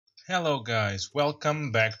Hello guys,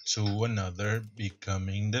 welcome back to another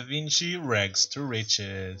Becoming Da Vinci Rags to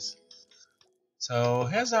Riches. So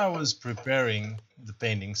as I was preparing the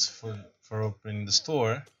paintings for opening the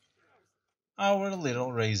store, our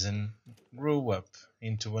little raisin grew up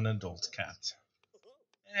into an adult cat.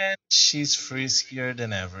 And she's friskier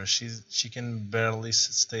than ever. She can barely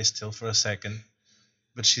stay still for a second,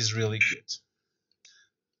 but she's really cute.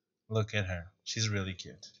 Look at her. She's really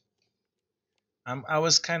cute. I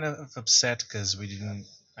was kind of upset because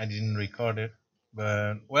I didn't record it,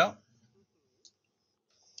 but well,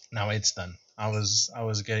 now it's done. I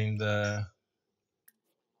was getting the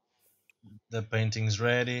paintings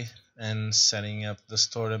ready and setting up the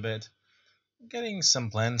store a bit, getting some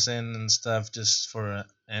plants in and stuff just for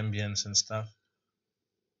ambience and stuff.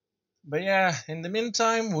 But yeah, in the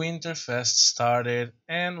meantime, Winterfest started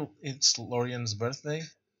and it's Lorian's birthday,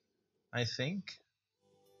 I think.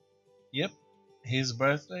 Yep, his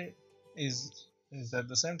birthday is at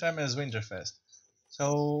the same time as Winterfest.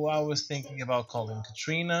 So I was thinking about calling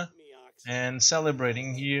Katrina and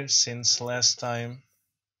celebrating here since last time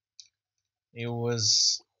it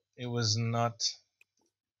was it was not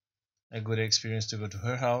a good experience to go to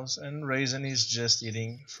her house, and Raisin is just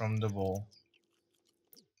eating from the bowl.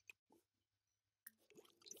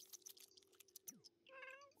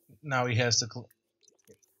 Now he has to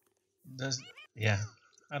does yeah,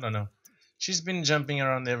 I don't know. She's been jumping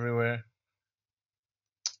around everywhere,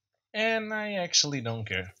 and I actually don't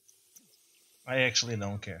care. I actually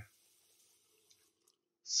don't care.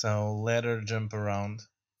 So let her jump around.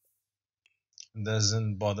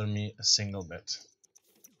 Doesn't bother me a single bit.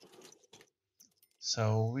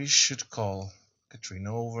 So we should call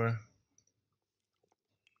Katrina over,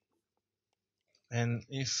 and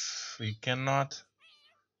if we cannot,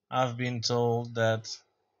 I've been told that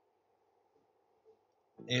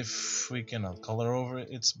if we cannot call her over,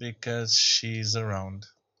 it's because she's around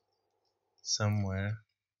somewhere.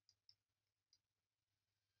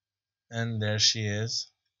 And there she is.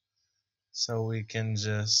 So we can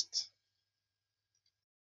just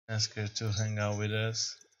ask her to hang out with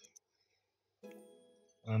us.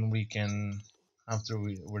 And we can, after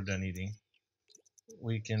we're done eating,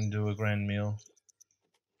 we can do a grand meal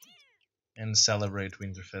and celebrate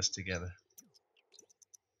Winterfest together.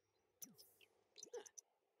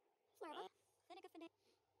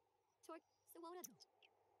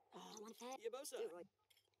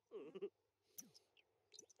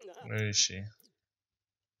 Where is she?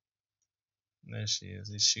 There she is.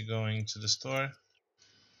 Is she going to the store?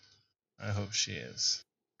 I hope she is.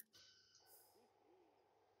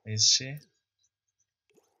 Is she?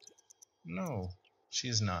 No,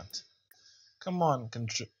 she's not. Come on,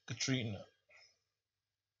 Katrina.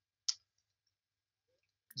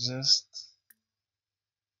 Just,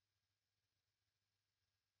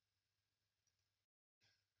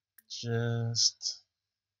 just.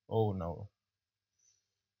 Oh no.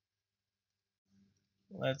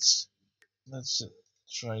 Let's let's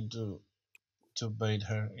try to bait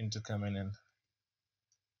her into coming in.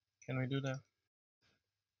 Can we do that?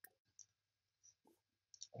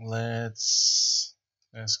 Let's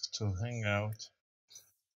ask to hang out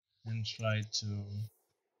and try to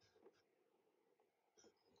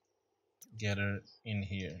get her in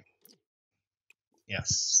here.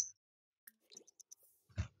 Yes.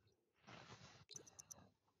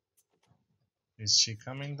 Is she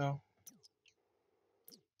coming though?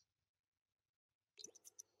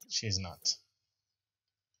 She's not.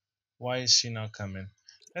 Why is she not coming?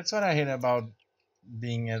 That's what I hate about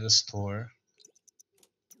being at a store,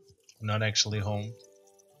 not actually home.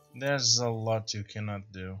 There's a lot you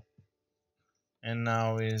cannot do. And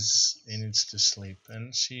now is he needs to sleep,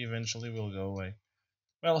 and she eventually will go away.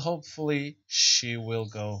 Well, hopefully she will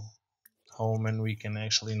go home and we can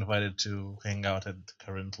actually invite her to hang out at the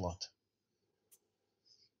current lot.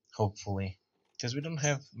 Hopefully, because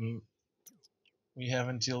we have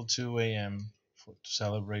until 2 a.m. To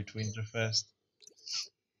celebrate Winterfest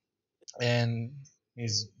and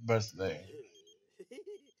his birthday.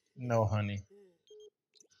 No honey.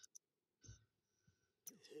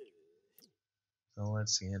 So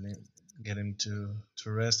let's get him to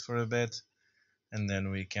rest for a bit, and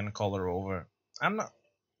then we can call her over. I'm not.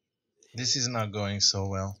 This is not going so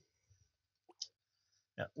well.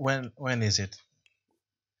 When is it?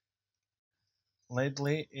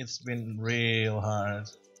 Lately, it's been real hard.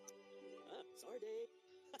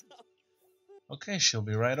 Okay, she'll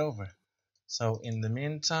be right over. So in the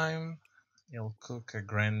meantime, you'll cook a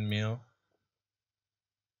grand meal.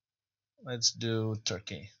 Let's do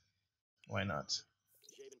turkey. Why not?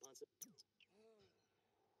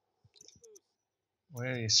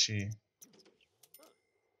 Where is she?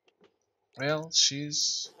 Well,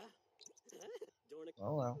 she's.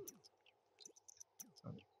 Oh well.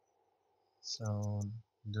 So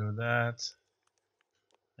do that.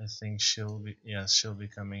 I think she'll be. Yes, she'll be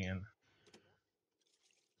coming in.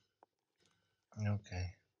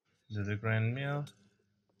 Okay. Do the grand meal.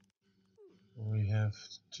 We have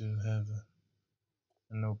to have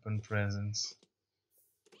an open presence.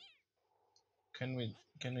 Can we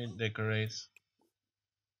decorate?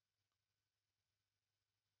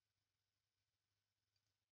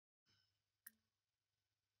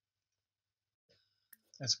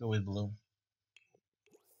 Let's go with blue.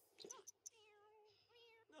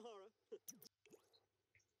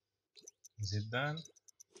 Is it done?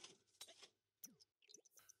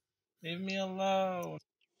 Leave me alone.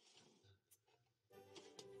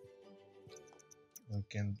 We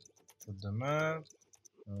can put them up.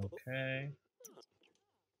 Okay.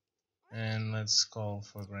 And let's call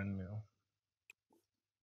for grand meal.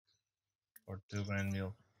 Or two grand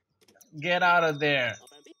meal. Get out of there!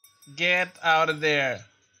 Get out of there!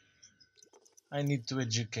 I need to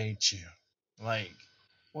educate you. Like,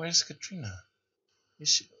 where's Katrina?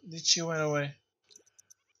 Did she went away?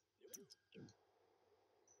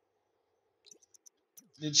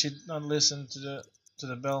 Did she not listen to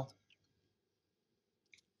the bell?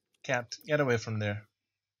 Cat, get away from there.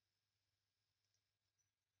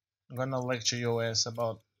 I'm gonna lecture your ass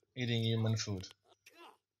about eating human food.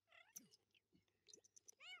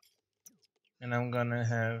 And I'm gonna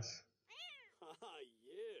have.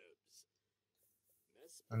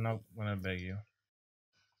 I'm not gonna beg you.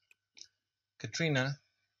 Katrina,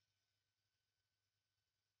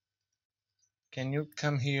 can you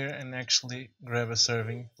come here and actually grab a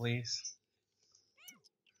serving, please?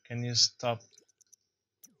 Can you stop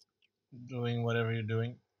doing whatever you're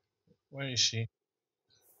doing? Where is she?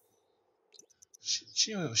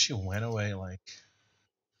 She went away like.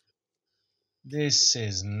 This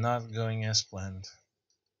is not going as planned.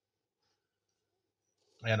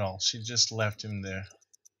 At all. She just left him there.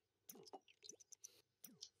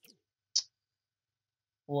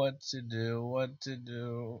 What to do? What to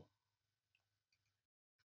do?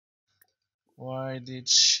 Why did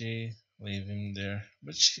she leave him there?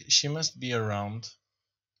 But she must be around.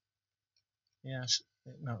 Yeah,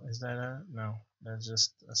 no, is that a. No, that's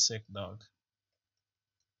just a sick dog.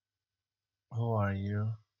 Who are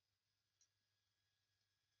you?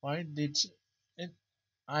 Why did you, it?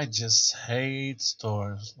 I just hate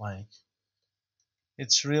stores. Like,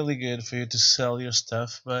 it's really good for you to sell your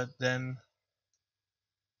stuff, but then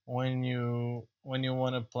when you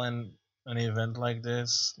want to plan an event like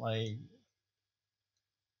this, like,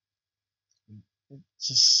 it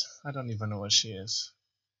just I don't even know what she is.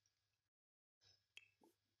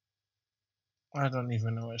 I don't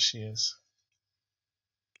even know what she is.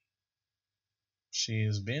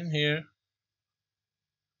 She's been here.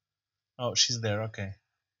 Oh, she's there. Okay.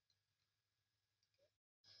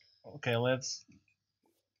 Okay,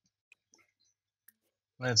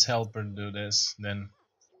 let's help her do this. Then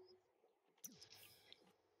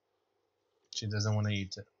she doesn't want to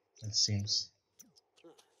eat it. It seems.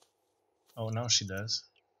 Oh, now she does.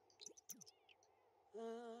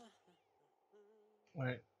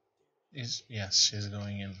 Where is? Yes, she's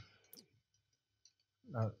going in.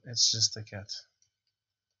 No, it's just a cat.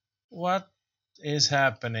 What is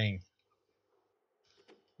happening?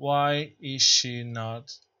 Why is she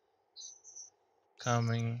not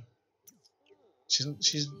coming?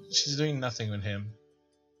 She's doing nothing with him.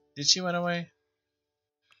 Did she run away?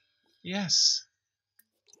 Yes.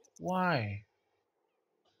 Why?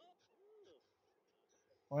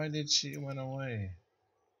 Why did she run away?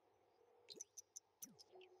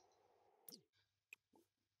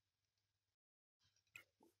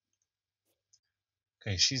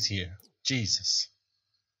 Okay, she's here. Jesus.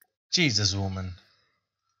 Jesus, woman.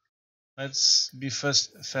 Let's be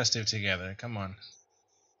festive together. Come on.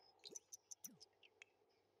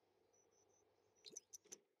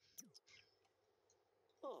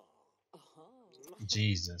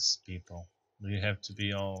 Jesus, people. Do you have to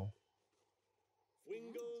be all.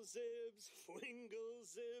 Wingle zibs, wingle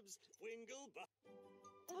zibs, wingle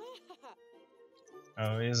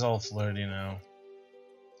Oh, he's all flirty now.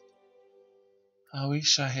 I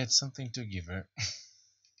wish I had something to give her.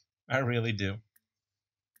 I really do.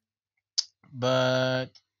 But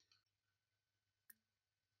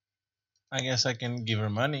I guess I can give her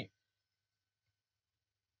money.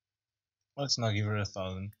 Let's not give her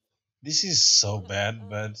 1,000. This is so bad,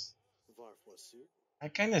 but I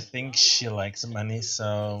kind of think she likes money,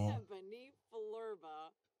 so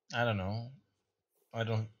I don't know. I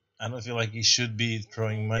don't. I don't feel like he should be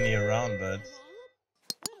throwing money around, but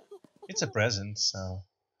it's a present, so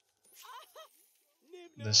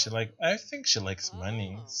Does she like? I think she likes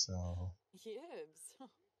money. So. Yibs.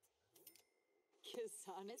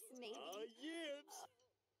 Kisanis maybe. Yibs.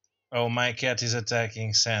 Oh, my cat is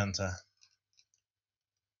attacking Santa.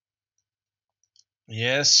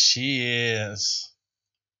 Yes, she is.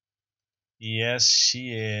 Yes,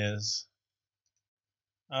 she is.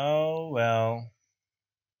 Oh well.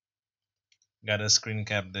 Gotta screen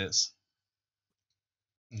cap this.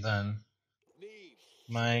 Done. Me.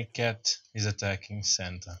 My cat is attacking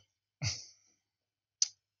Santa.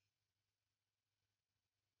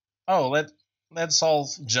 Oh, let's all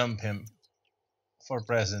jump him for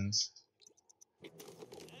presents.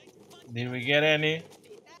 Did we get any?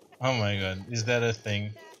 Oh my god, is that a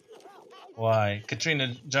thing? Why?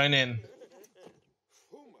 Katrina, join in.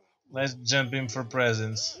 Let's jump him for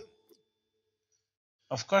presents.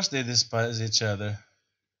 Of course they despise each other.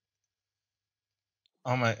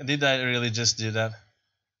 Oh my, did I really just do that?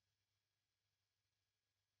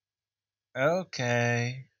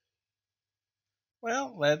 Okay.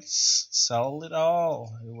 Well, let's sell it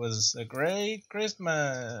all. It was a great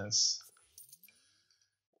Christmas.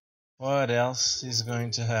 What else is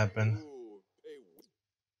going to happen?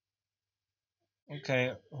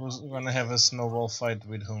 Okay, who's gonna have a snowball fight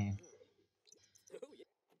with whom?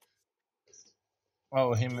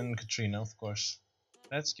 Oh, him and Katrina, of course.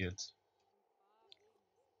 That's cute.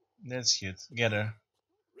 That's cute. Get her.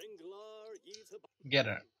 Get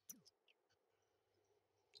her.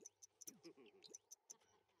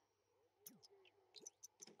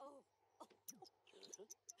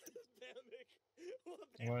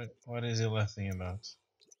 What is he laughing about?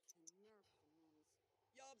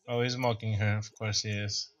 Oh, he's mocking her. Of course he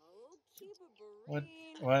is. What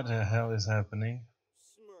what the hell is happening?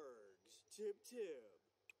 Smurgs. Tip tip.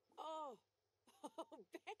 Oh,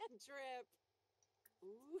 bad trip.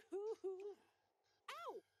 Ooh.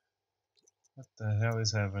 Ow! What the hell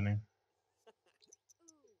is happening?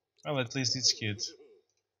 Well, at least it's cute.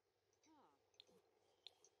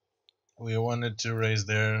 We wanted to raise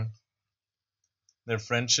their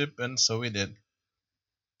friendship, and so we did.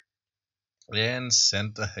 And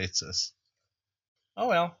Santa hates us. Oh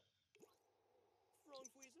well.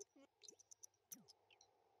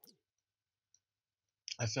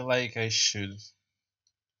 I feel like I should.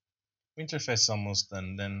 Winterfest almost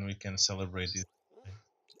done, then we can celebrate it.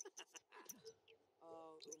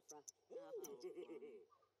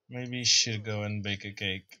 Maybe should go and bake a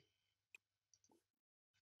cake.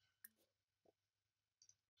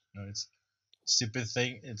 No, it's stupid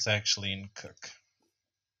thing. It's actually in cook.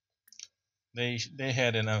 They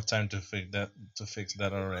had enough time to fix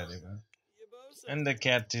that already. Man. And the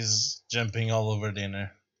cat is jumping all over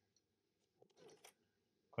dinner.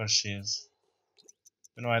 Of course she is.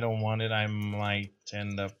 You know I don't want it. I might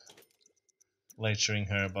end up lecturing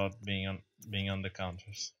her about being on the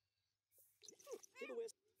counters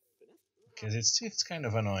because it's kind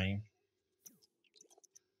of annoying.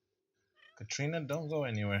 Katrina, don't go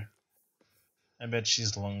anywhere. I bet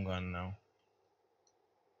she's long gone now.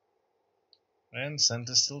 And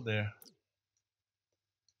Santa's still there.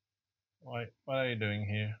 Why? What are you doing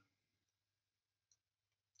here?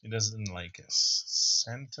 He doesn't like us.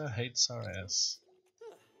 Santa hates our ass.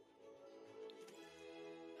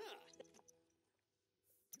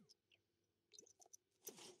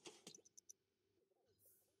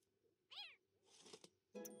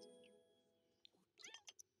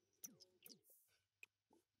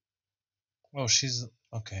 Oh, she's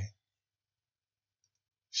okay.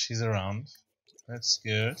 She's around. That's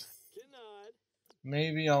good.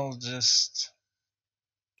 Maybe I'll just.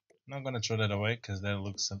 I'm not gonna throw that away because that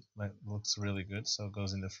looks really good. So it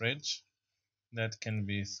goes in the fridge. That can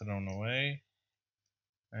be thrown away.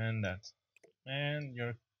 And that. And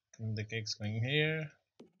the cake's going here.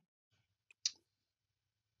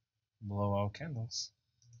 Blow out candles.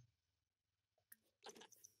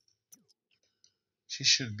 She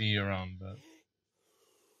should be around, but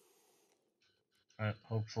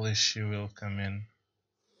hopefully she will come in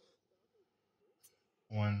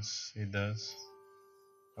once he does.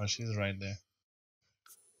 Oh, she's right there.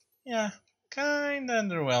 Yeah, kinda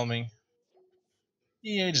underwhelming.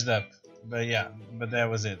 He aged up, but yeah, but that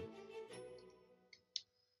was it.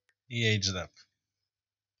 He aged up,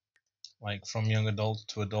 like from young adult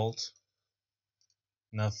to adult.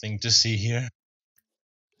 Nothing to see here.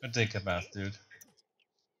 But take a bath, dude.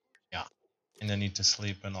 Yeah, and I need to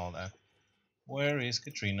sleep and all that. Where is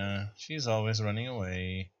Katrina? She's always running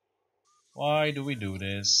away. Why do we do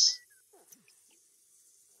this?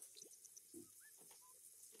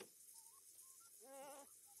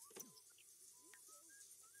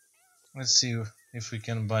 Let's see if we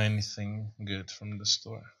can buy anything good from the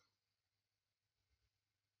store.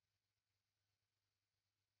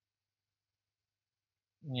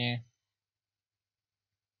 Yeah.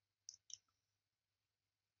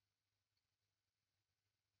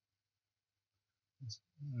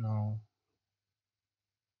 No.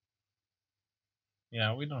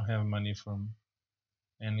 Yeah, we don't have money from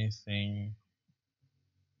anything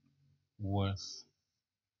worth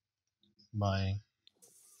buying.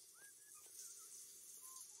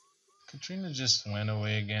 Katrina just went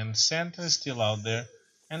away again. Santa is still out there,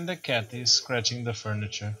 and the cat is scratching the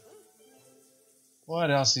furniture. What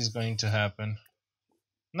else is going to happen?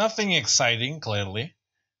 Nothing exciting, clearly,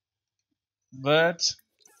 but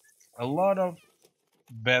a lot of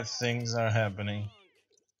bad things are happening.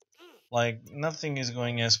 Like, nothing is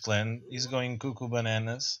going as planned. He's going cuckoo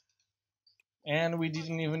bananas. And we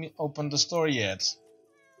didn't even open the store yet.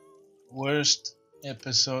 Worst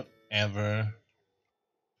episode ever.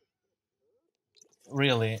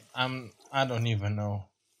 Really, I don't even know.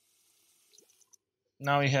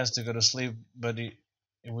 Now he has to go to sleep, but it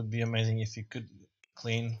would be amazing if he could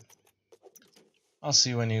clean. I'll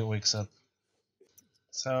see when he wakes up.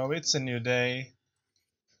 So it's a new day.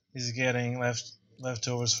 He's getting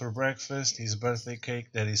leftovers for breakfast. His birthday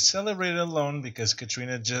cake that he celebrated alone because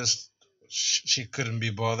Katrina just she couldn't be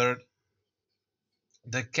bothered.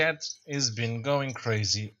 The cat has been going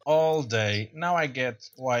crazy all day. Now I get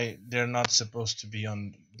why they're not supposed to be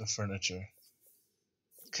on the furniture.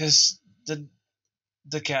 Cause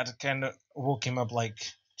the cat kind of woke him up like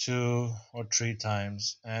 2 or 3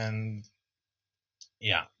 times, and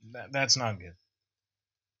yeah, that's not good.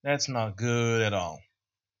 That's not good at all.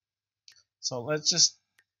 So let's just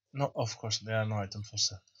no. Of course, there are no items for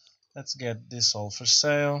sale. Let's get this all for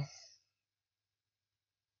sale,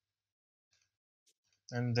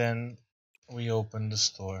 and then we open the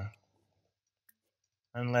store.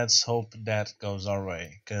 And let's hope that goes our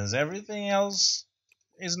way, because everything else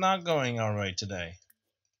is not going our way today.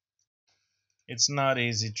 It's not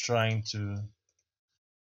easy trying to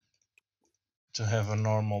have a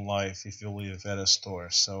normal life if you live at a store.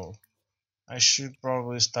 So I should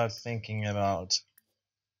probably start thinking about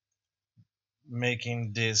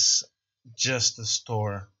making this just a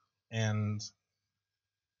store and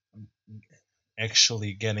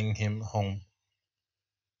actually getting him home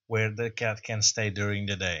where the cat can stay during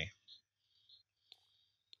the day.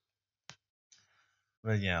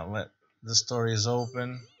 But yeah, the store is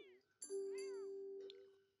open.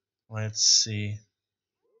 Let's see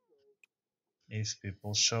if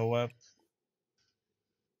people show up.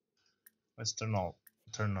 Let's turn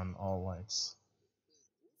on all lights.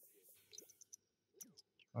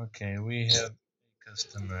 Okay, we have a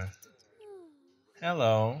customer.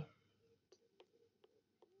 Hello.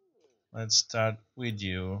 Let's start with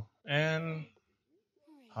you and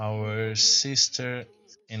our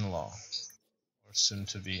sister-in-law, or soon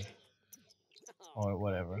to be, or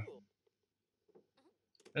whatever.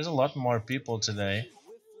 There's a lot more people today,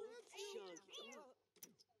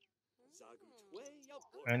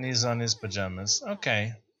 and he's on his pajamas.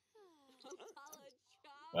 Okay.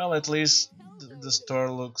 Well, at least the store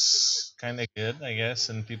looks kind of good, I guess,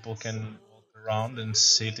 and people can walk around and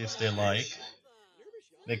sit if they like.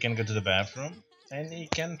 They can go to the bathroom, and he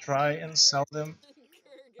can try and sell them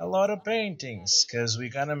a lot of paintings, because we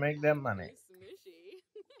gotta make that money.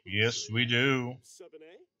 Yes, we do.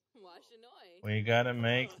 We gotta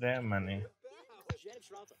make that money.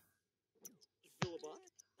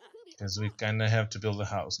 Because we kinda have to build a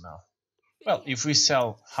house now. Well, if we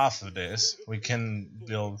sell half of this, we can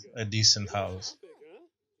build a decent house.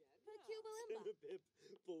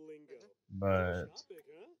 But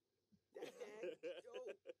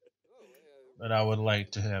I would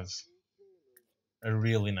like to have a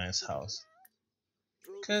really nice house.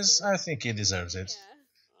 Because I think he deserves it.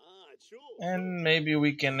 And maybe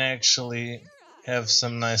we can actually have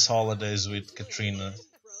some nice holidays with Katrina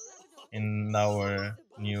in our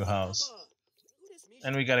new house.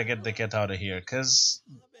 And we gotta get the cat out of here, because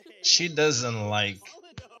she doesn't like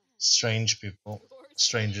strange people.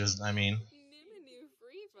 Strangers, I mean.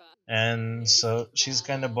 And so she's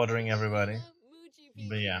kind of bothering everybody.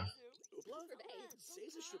 But yeah.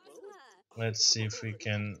 Let's see if we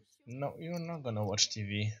can. No, you're not gonna watch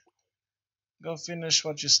TV. Go finish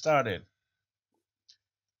what you started.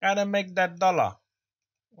 Gotta make that dollar.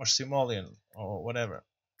 Or simoleon. Or whatever.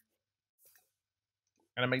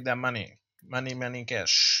 Gotta make that money. Money, money,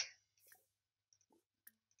 cash.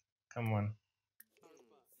 Come on.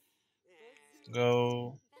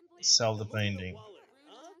 Go sell the painting.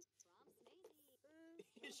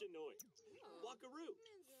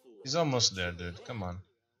 He's almost there, dude. Come on.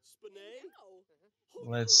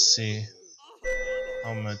 Let's see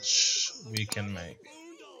how much we can make.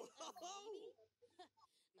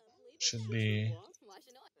 Should be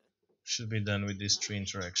should be done with these three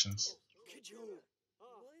interactions. Kajun.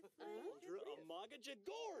 Uldra Amaga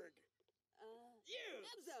Jagorg. Yes.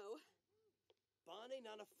 Nebzo. Bane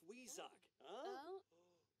Nana Fweezak. Huh? Oh.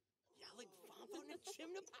 Yalik Vampo na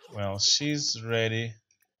Chimna Well, she's ready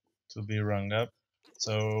to be rung up,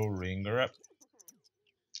 so ring her up.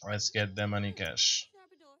 Let's get the money cash.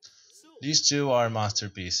 These two are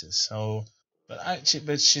masterpieces. So, but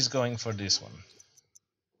she's going for this one,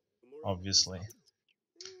 obviously.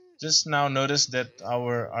 Just now notice that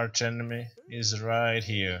our archenemy is right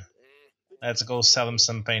here. Let's go sell him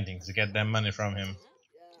some paintings to get that money from him.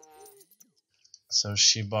 So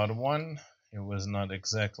she bought one. It was not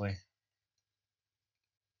exactly.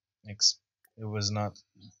 It was not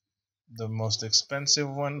the most expensive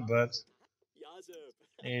one, but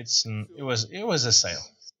it was a sale.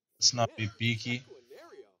 Let's not be peaky.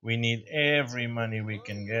 We need every money we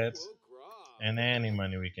can get, and any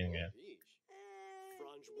money we can get.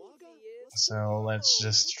 So let's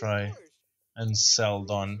just try and sell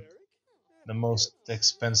Don the most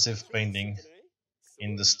expensive painting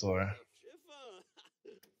in the store.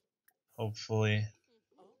 Hopefully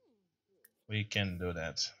we can do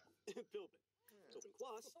that.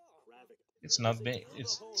 It's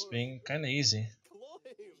being kind of easy.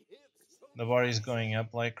 The bar is going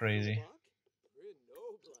up like crazy.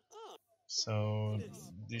 So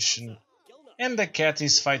this shouldn't. And the cat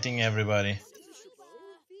is fighting everybody.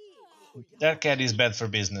 That cat is bad for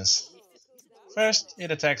business. First,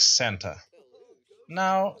 it attacks Santa.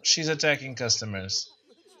 Now she's attacking customers.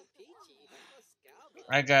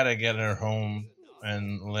 I gotta get her home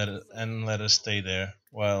and let her stay there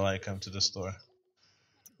while I come to the store.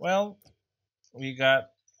 Well, we got.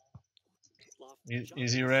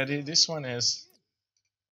 Is he ready? This one is.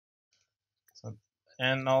 So,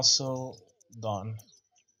 and also Dawn.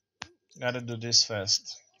 Gotta do this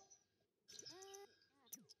fast.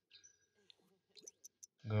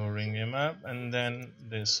 Go ring him up, and then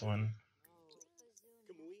this one.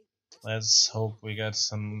 Let's hope we get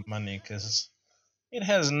some money, because it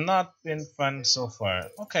has not been fun so far.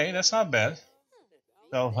 Okay, that's not bad.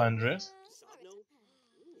 1200.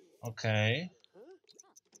 Okay.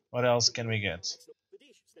 What else can we get?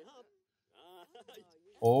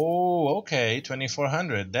 Oh, okay,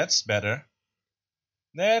 2400. That's better.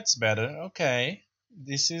 That's better. Okay.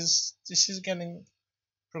 This is getting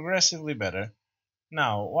progressively better.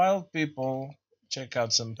 Now, while people check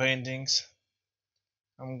out some paintings,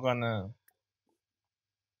 I'm gonna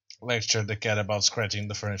lecture the cat about scratching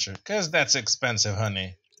the furniture, cause that's expensive,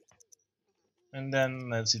 honey. And then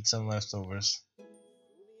let's eat some leftovers.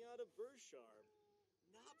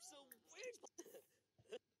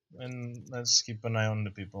 And let's keep an eye on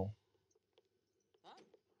the people.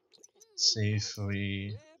 See if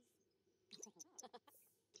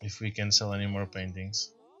we can sell any more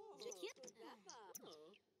paintings.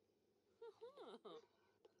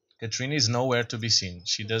 Katrina is nowhere to be seen.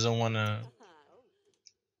 She doesn't wanna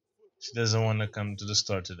come to the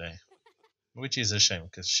store today, which is a shame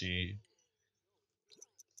because she,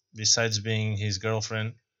 besides being his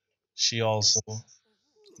girlfriend, she also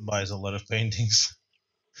buys a lot of paintings.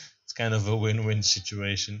 It's kind of a win-win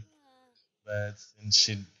situation. But and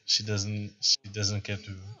she doesn't get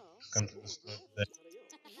to come to the store today.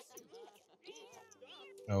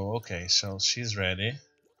 Oh, okay. So she's ready.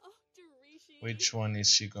 Which one is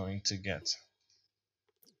she going to get?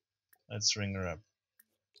 Let's ring her up.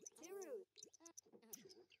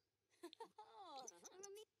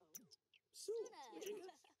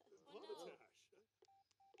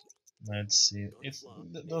 Let's see.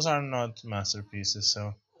 Those are not masterpieces,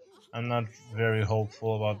 so I'm not very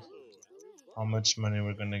hopeful about how much money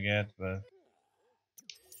we're gonna get. But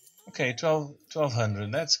okay,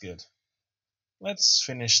 1200. That's good. Let's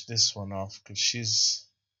finish this one off because she's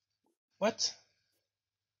what?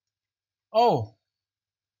 Oh,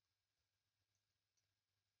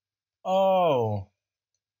 oh.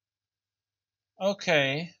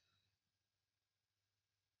 Okay.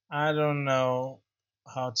 I don't know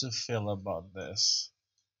how to feel about this.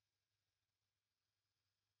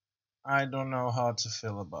 I don't know how to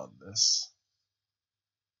feel about this.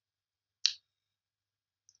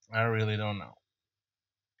 I really don't know.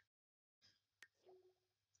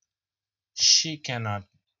 She cannot.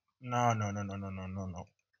 No, no, no, no, no, no, no, no.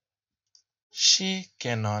 She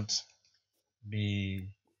cannot be.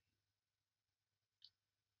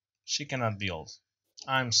 She cannot be old.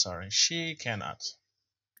 I'm sorry. She cannot.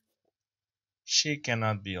 She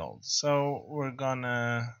cannot be old. So we're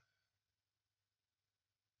gonna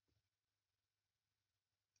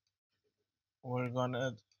we're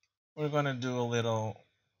gonna do a little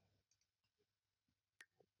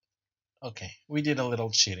Okay, we did a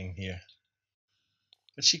little cheating here.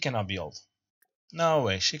 But she cannot be old. No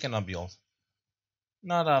way, she cannot be old.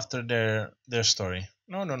 Not after their story.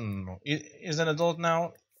 No, no, no, no. Is an adult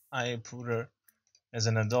now. I put her as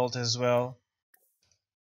an adult as well.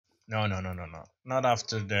 No, no, no, no, no. Not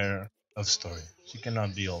after their love story. She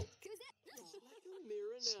cannot be old.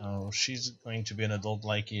 So she's going to be an adult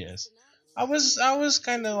like he is. I was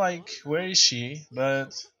kind of like, where is she?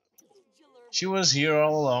 But she was here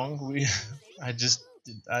all along. We, I just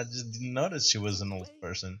didn't notice she was an old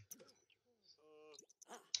person.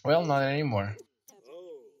 Well, not anymore.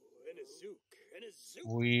 Oh, in a zook, in a zook.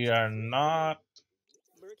 We are not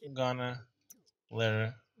gonna let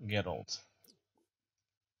her get old.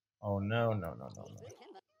 Oh no, no, no, no, no.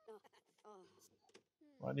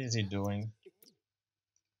 What is he doing?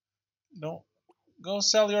 Don't go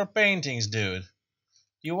sell your paintings, dude.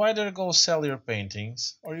 You either go sell your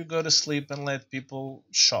paintings or you go to sleep and let people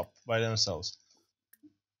shop by themselves.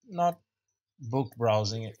 Not book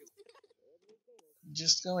browsing it.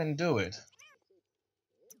 Just go and do it.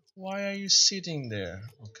 Why are you sitting there?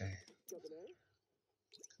 Okay.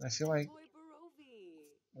 I feel like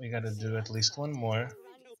we gotta do at least one more.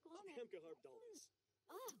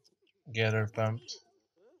 Get her pumped.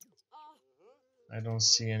 I don't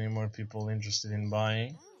see any more people interested in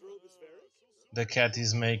buying. The cat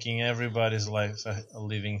is making everybody's life a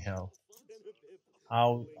living hell.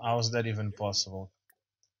 How's that even possible?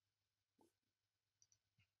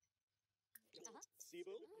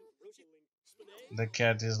 The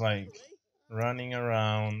cat is like running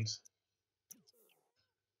around.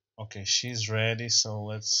 Okay, she's ready, so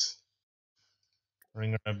let's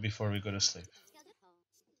ring her up before we go to sleep.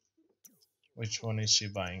 Which one is she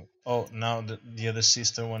buying? Oh, now the other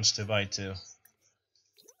sister wants to buy too.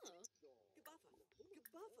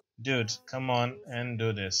 Dude, come on and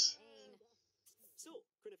do this.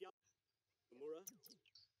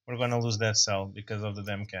 We're gonna lose that cell because of the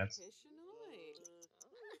damn cat.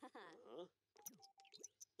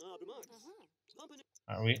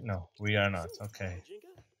 Are we? No, we are not. Okay.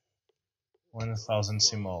 1,000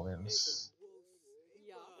 simoleons.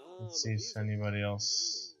 Let's see if anybody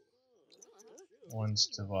else wants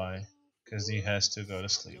to buy, because he has to go to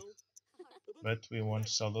sleep. But we want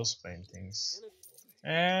to sell those paintings.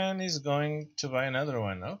 And he's going to buy another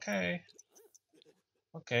one. Okay.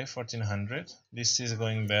 Okay, 1,400. This is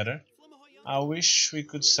going better. I wish we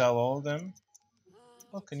could sell all of them.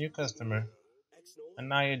 Look, a new customer.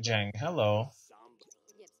 Anaya Jang. Hello.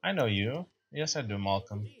 I know you. Yes, I do,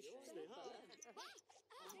 Malcolm.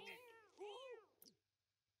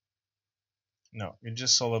 No, you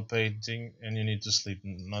just saw a painting and you need to sleep,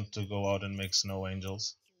 not to go out and make snow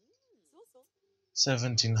angels.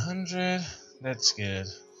 1,700. That's good.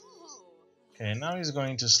 Okay, now he's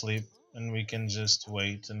going to sleep and we can just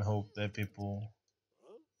wait and hope that people...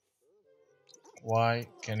 Why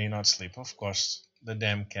can he not sleep? Of course, the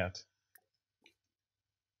damn cat.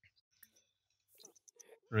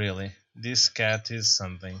 Really, this cat is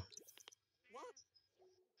something.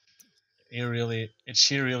 She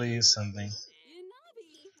really is something.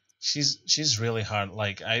 She's really hard.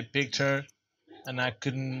 Like, I picked her and I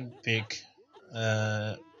couldn't pick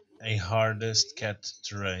a hardest cat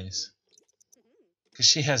to raise. Because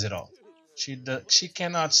she has it all. She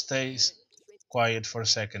cannot stay quiet for a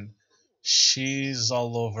second. She's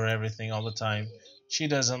all over everything all the time. She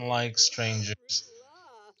doesn't like strangers.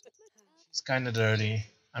 She's kind of dirty.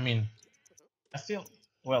 I mean, I feel,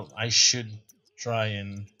 well, I should try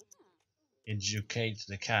and educate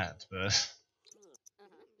the cat, but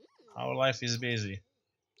our life is busy.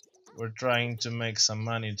 We're trying to make some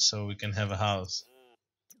money so we can have a house.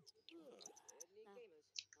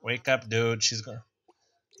 Wake up, dude. She's gonna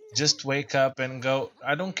just wake up and go.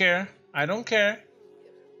 I don't care. I don't care.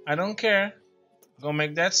 I don't care. Go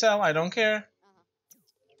make that sell. I don't care.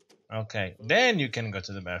 Okay, then you can go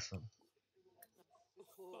to the bathroom.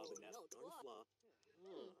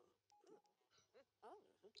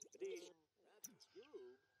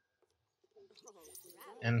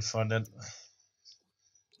 And for that,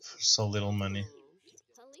 for so little money.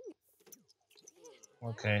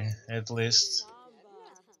 Okay, at least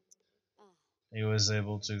he was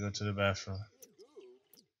able to go to the bathroom.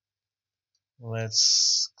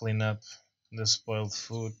 Let's clean up the spoiled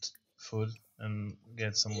food and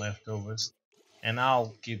get some leftovers. And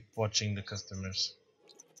I'll keep watching the customers.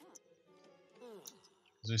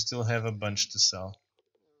 We still have a bunch to sell.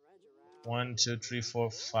 1, 2, 3,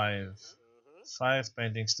 4, 5. 5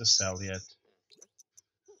 paintings to sell yet.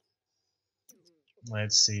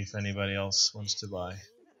 Let's see if anybody else wants to buy.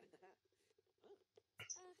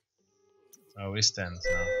 Oh, he stands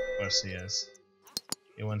now. Of course he is.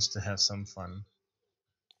 He wants to have some fun.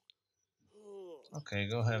 Okay,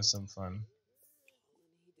 go have some fun.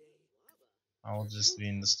 I'll just be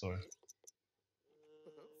in the store.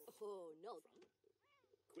 Oh, no.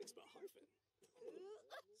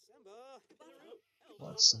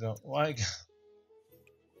 Let's go. Why?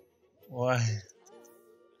 Why?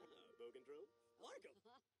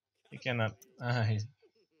 He cannot. I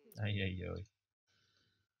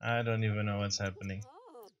don't even know what's happening.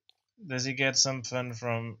 Oh. Does he get some fun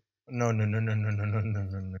from? No, no, no, no, no, no, no, no,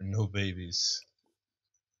 no, no, no babies.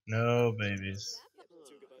 No babies.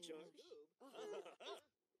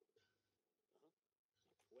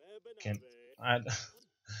 Can I?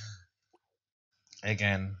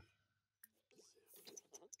 Again.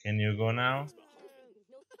 Can you go now?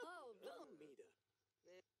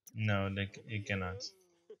 No, you cannot.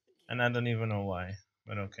 And I don't even know why,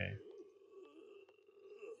 but okay.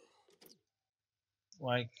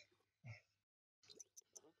 Like,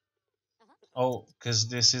 oh, because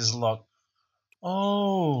this is locked.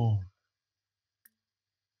 Oh,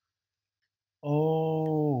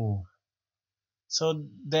 oh. So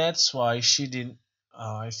that's why she didn't.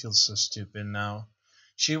 Oh, I feel so stupid now.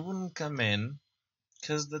 She wouldn't come in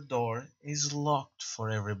because the door is locked for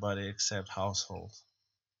everybody except household.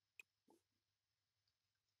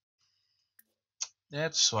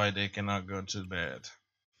 That's why they cannot go to bed.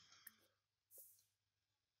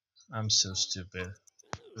 I'm so stupid.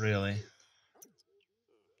 Really.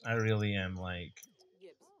 I really am, like.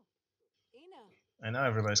 I know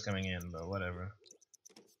everybody's coming in, but whatever.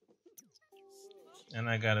 And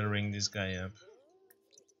I gotta ring this guy up.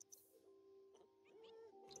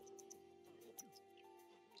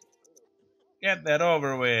 Get that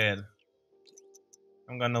over with.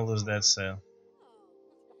 I'm gonna lose that sale.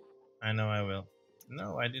 I know I will.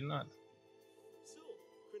 No, I did not.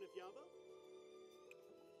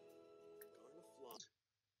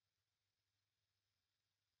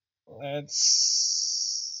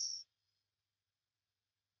 Let's.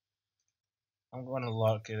 I'm gonna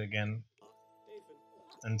lock it again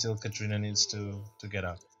until Katrina needs to get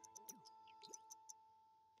up.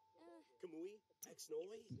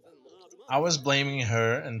 I was blaming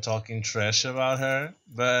her and talking trash about her,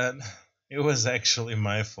 but it was actually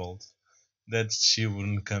my fault that she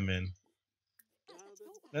wouldn't come in.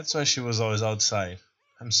 That's why she was always outside.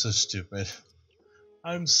 I'm so stupid.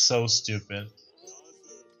 I'm so stupid.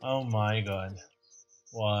 Oh my god.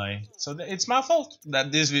 Why? So it's my fault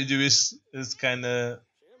that this video is kind of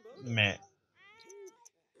meh.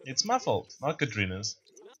 It's my fault, not Katrina's.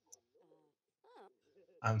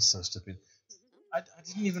 I'm so stupid. I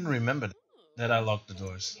didn't even remember that I locked the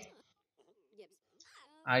doors.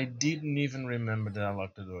 I didn't even remember that I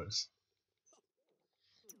locked the doors.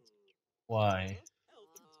 Why?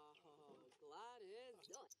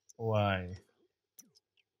 Why?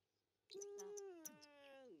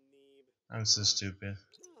 I'm so stupid.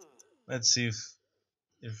 Let's see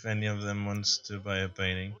if any of them wants to buy a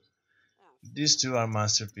painting. These two are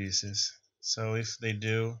masterpieces. So if they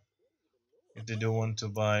do want to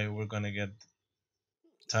buy, we're gonna get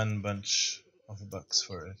ton bunch of bucks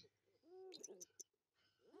for it.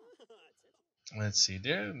 Let's see,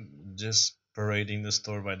 they're just parading the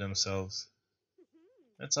store by themselves.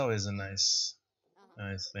 That's always a nice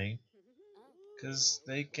thing, because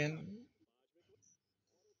they can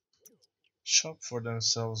shop for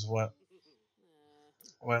themselves while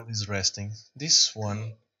he's resting. This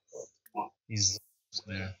one is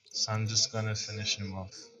there, so I'm just gonna finish him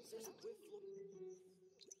off.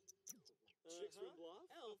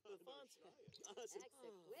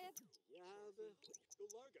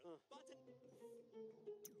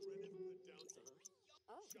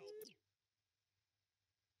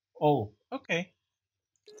 Oh, okay.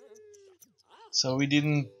 So we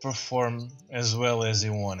didn't perform as well as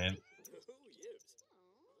he wanted.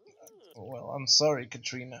 Well, I'm sorry,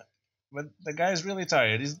 Katrina, but the guy's really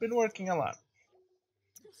tired. He's been working a lot.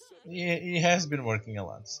 He has been working a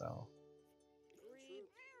lot, so.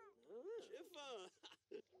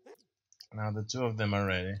 Now the two of them are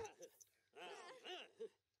ready.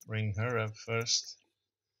 Bring her up first,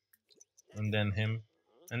 and then him,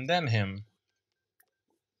 and then him.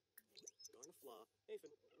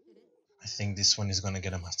 I think this one is gonna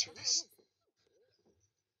get a masterpiece.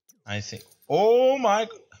 I think. Oh my,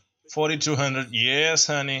 4,200. Yes,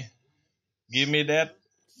 honey. Give me that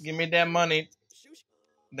money.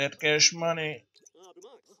 That cash money.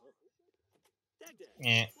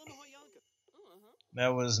 Yeah. That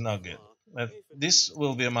was not good. But this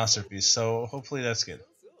will be a masterpiece, so hopefully that's good.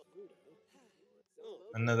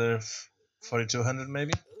 Another 4,200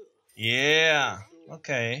 maybe? Yeah.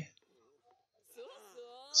 Okay.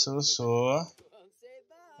 So.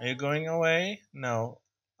 Are you going away? No.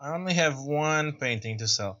 I only have one painting to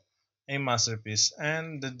sell. A masterpiece,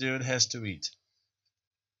 and the dude has to eat.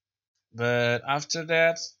 But after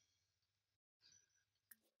that,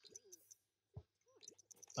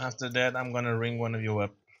 I'm gonna ring one of you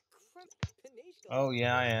up. Oh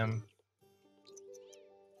yeah, I am.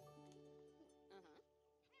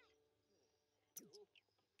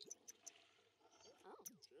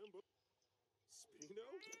 Spino?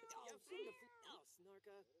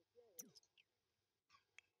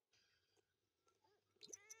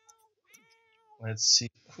 Let's see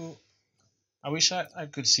who. I wish I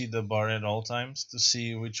could see the bar at all times to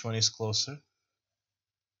see which one is closer.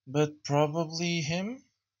 But probably him.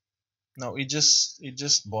 No, he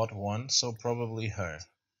just bought one, so probably her.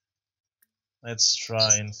 Let's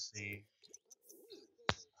try and see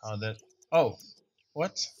how that. Oh,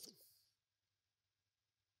 what?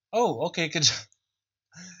 Oh, okay.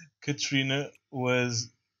 Katrina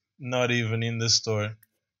was not even in the store.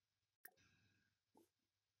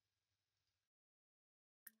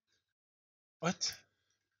 What?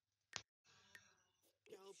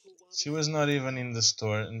 She was not even in the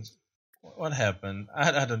store. And what happened?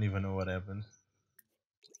 I don't even know what happened.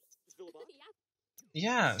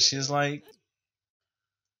 Yeah, she's like,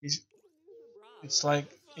 it's, it's like,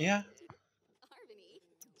 yeah,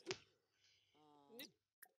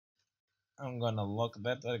 I'm gonna lock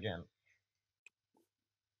that again.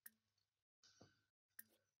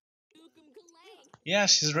 Yeah,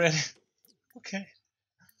 she's ready. Okay,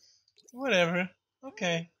 whatever.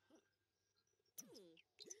 Okay.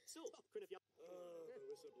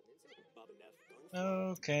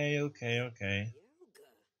 Okay, okay, okay.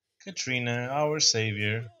 Katrina, our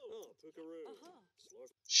savior,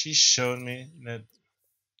 she showed me that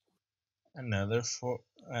another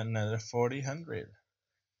 40 hundred.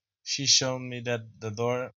 She showed me that the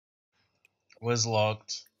door was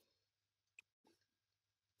locked.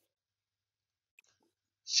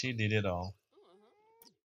 She did it all.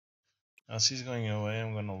 Now she's going away.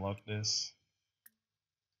 I'm gonna lock this.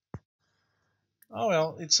 Oh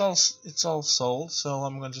well, it's all sold.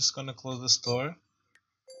 So just gonna close the store,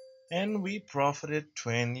 and we profited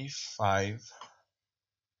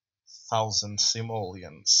 25,000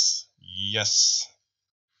 simoleons. Yes,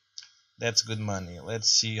 that's good money. Let's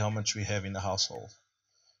see how much we have in the household.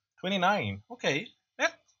 29. Okay,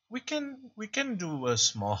 that we can do a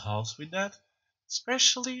small house with that,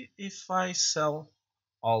 especially if I sell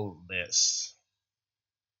all this.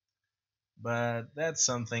 But that's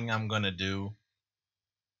something I'm gonna do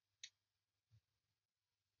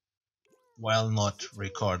while not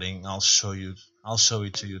recording. I'll show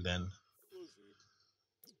it to you then.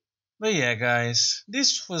 But yeah, guys,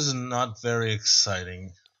 this was not very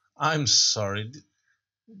exciting. I'm sorry.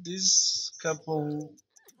 This couple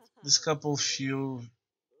this couple few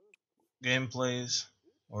gameplays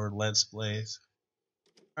or let's plays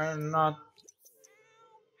are not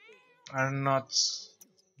are not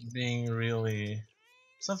being really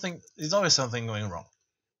something. There's always something going wrong.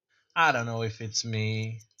 I don't know if it's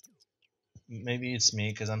me. Maybe it's me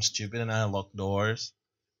because I'm stupid and I lock doors.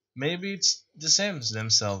 Maybe it's the Sims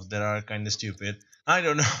themselves that are kind of stupid. I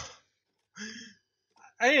don't know.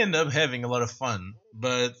 I end up having a lot of fun,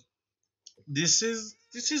 but this is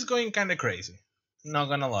going kind of crazy. Not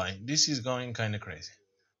gonna lie, this is going kind of crazy.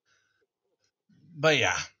 But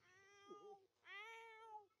yeah,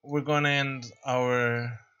 we're gonna end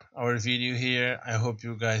our video here. I hope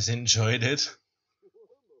you guys enjoyed it,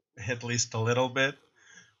 at least a little bit.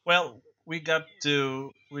 Well, we got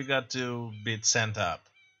to beat Santa up.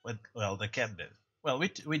 Well, the cat did. Well,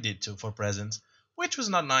 we did too for presents, which was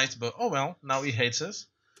not nice. But oh well, now he hates us.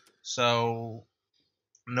 So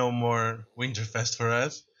no more Winterfest for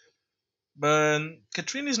us. But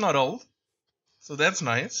Katrina is not old, so that's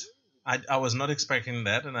nice. I was not expecting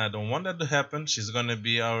that, and I don't want that to happen. She's gonna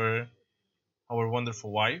be our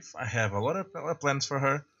wonderful wife. I have a lot of plans for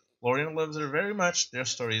her. Lorian loves her very much. Their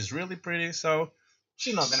story is really pretty, so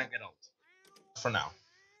she's not gonna get old for now.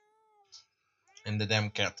 And the damn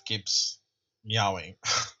cat keeps meowing.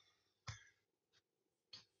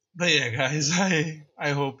 But yeah, guys, I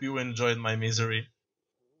hope you enjoyed my misery,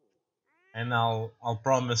 and I'll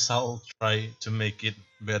promise I'll try to make it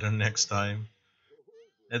better next time.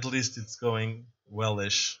 At least it's going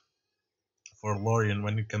wellish for Lorian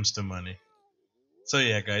when it comes to money. So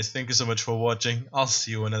yeah, guys, thank you so much for watching. I'll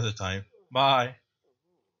see you another time. Bye.